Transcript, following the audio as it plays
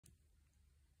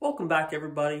Welcome back,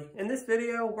 everybody. In this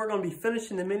video, we're going to be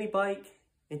finishing the mini bike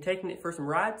and taking it for some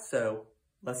rides, so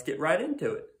let's get right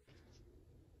into it.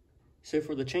 So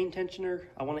for the chain tensioner,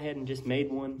 I went ahead and just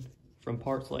made one from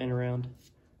parts laying around.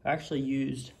 I actually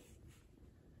used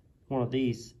one of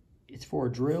these. It's for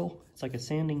a drill. It's like a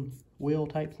sanding wheel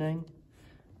type thing.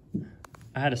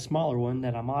 I had a smaller one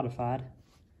that I modified.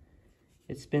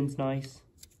 It spins nice.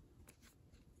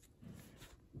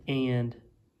 And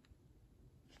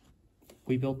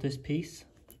we built this piece.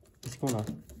 It's gonna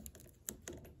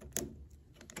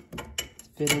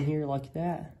fit in here like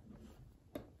that.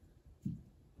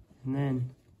 And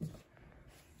then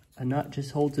a nut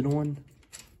just holds it on.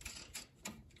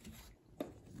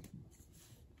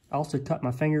 I also cut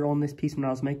my finger on this piece when I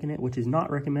was making it, which is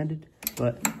not recommended,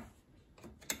 but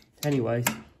anyways,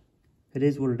 it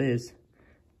is what it is.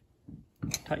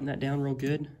 Tighten that down real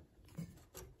good.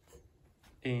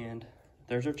 And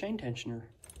there's our chain tensioner.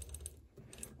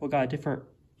 We got a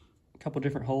couple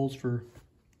different holes for,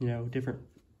 different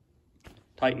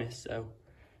tightness. So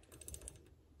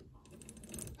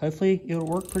hopefully it'll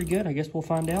work pretty good. I guess we'll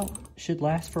find out. Should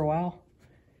last for a while.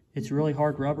 It's really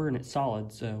hard rubber and it's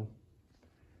solid, so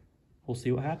we'll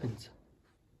see what happens.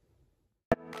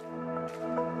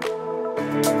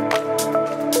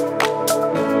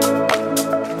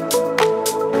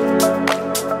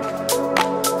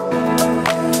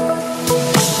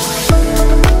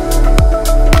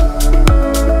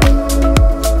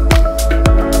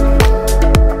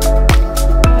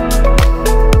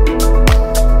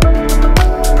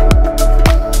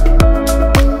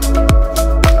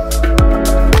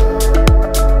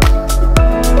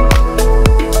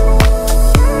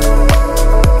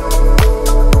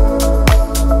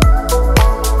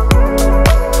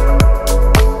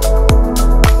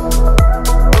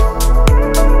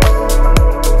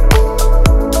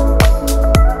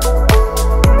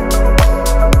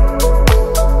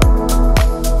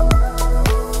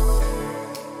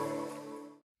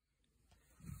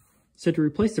 So to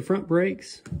replace the front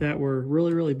brakes that were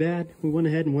really, really bad, we went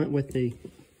ahead and went with the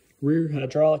rear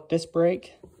hydraulic disc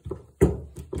brake.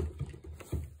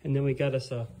 And then we got us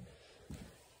a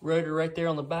rotor right there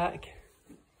on the back.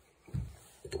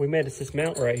 We made us this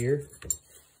mount right here.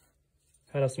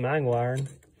 Had us some angle iron.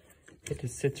 It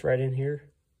just sits right in here.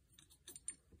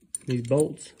 These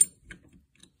bolts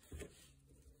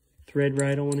thread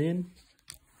right on in.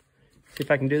 See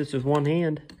if I can do this with one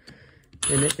hand.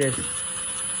 And it just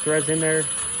threads in there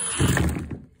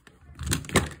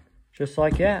just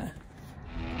like that.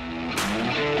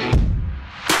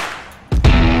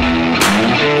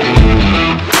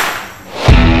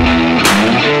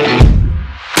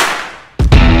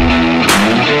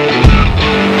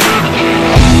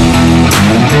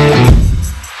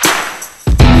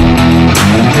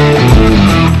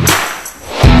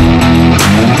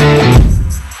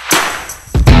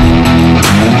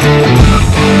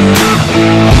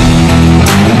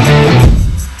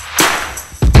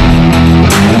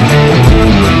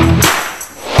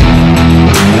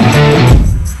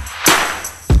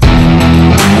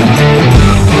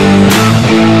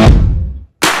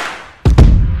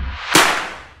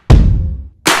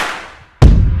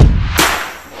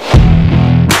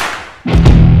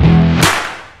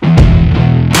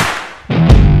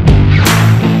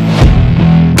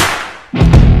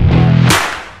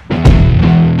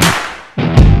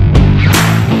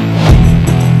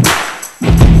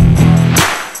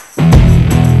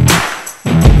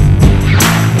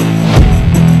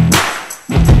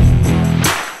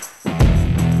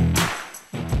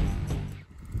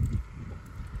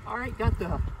 Alright, got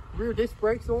the rear disc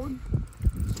brakes on,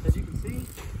 as you can see.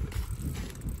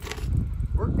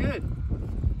 Work good.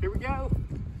 Here we go.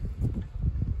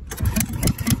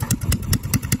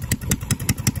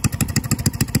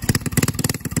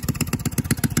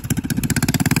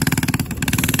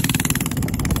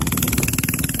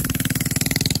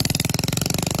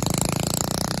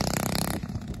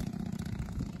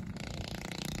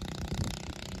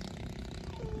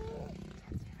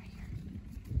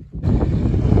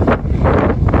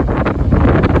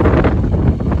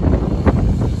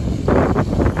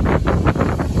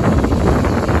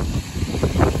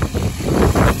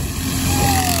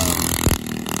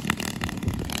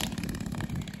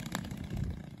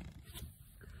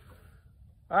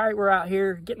 All right, we're out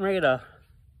here getting ready to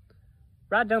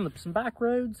ride down some back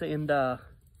roads and got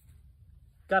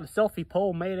a selfie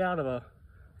pole made out of a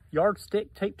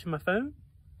yardstick taped to my phone.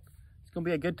 It's gonna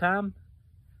be a good time.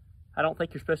 I don't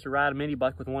think you're supposed to ride a mini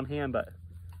bike with one hand, but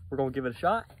we're gonna give it a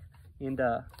shot. And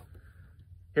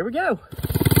here we go.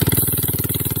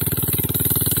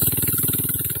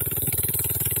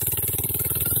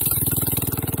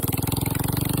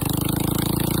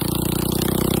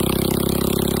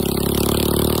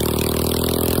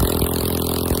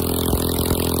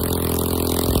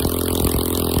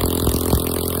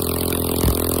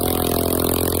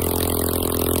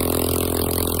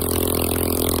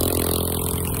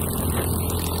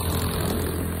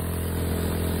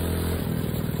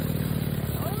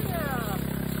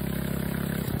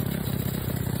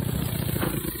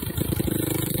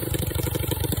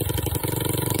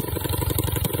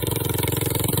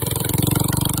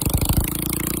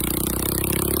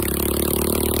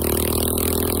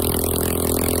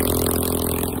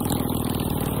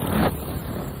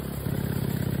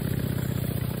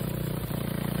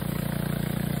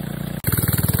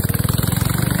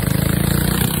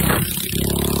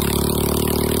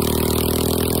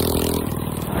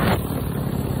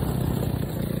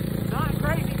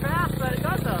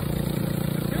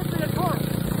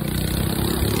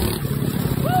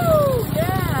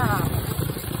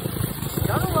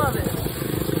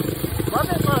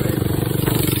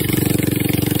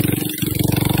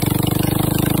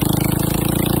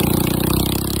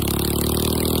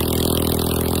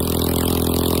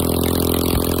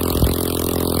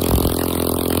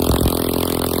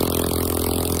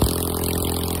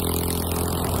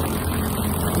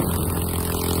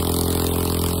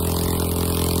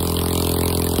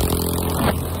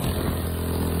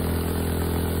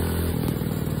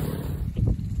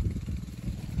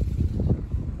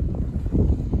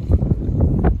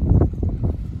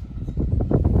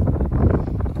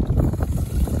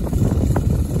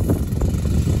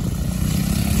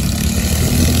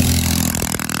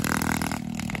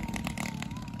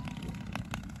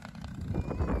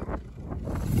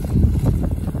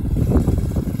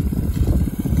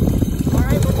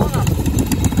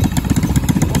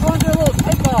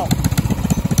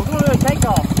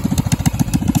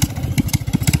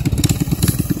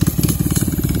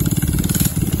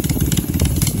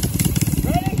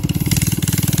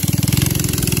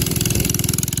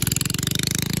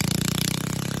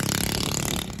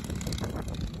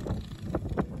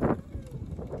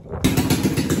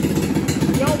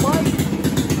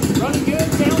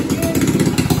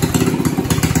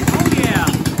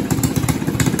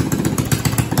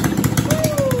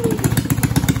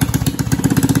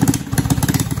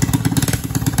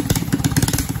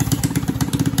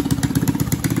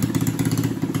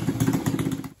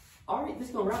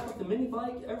 just gonna wrap up the mini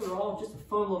bike. Overall, just a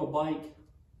fun little bike.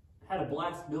 Had a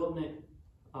blast building it.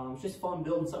 It's just fun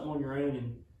building something on your own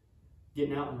and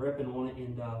getting out and ripping on it.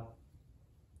 And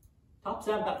tops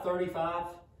out about 35.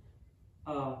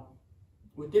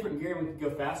 With different gear, we could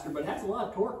go faster, but it has a lot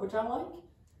of torque, which I like.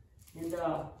 And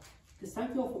just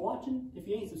thank you all for watching. If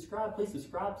you ain't subscribed, please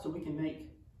subscribe so we can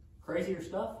make crazier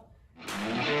stuff.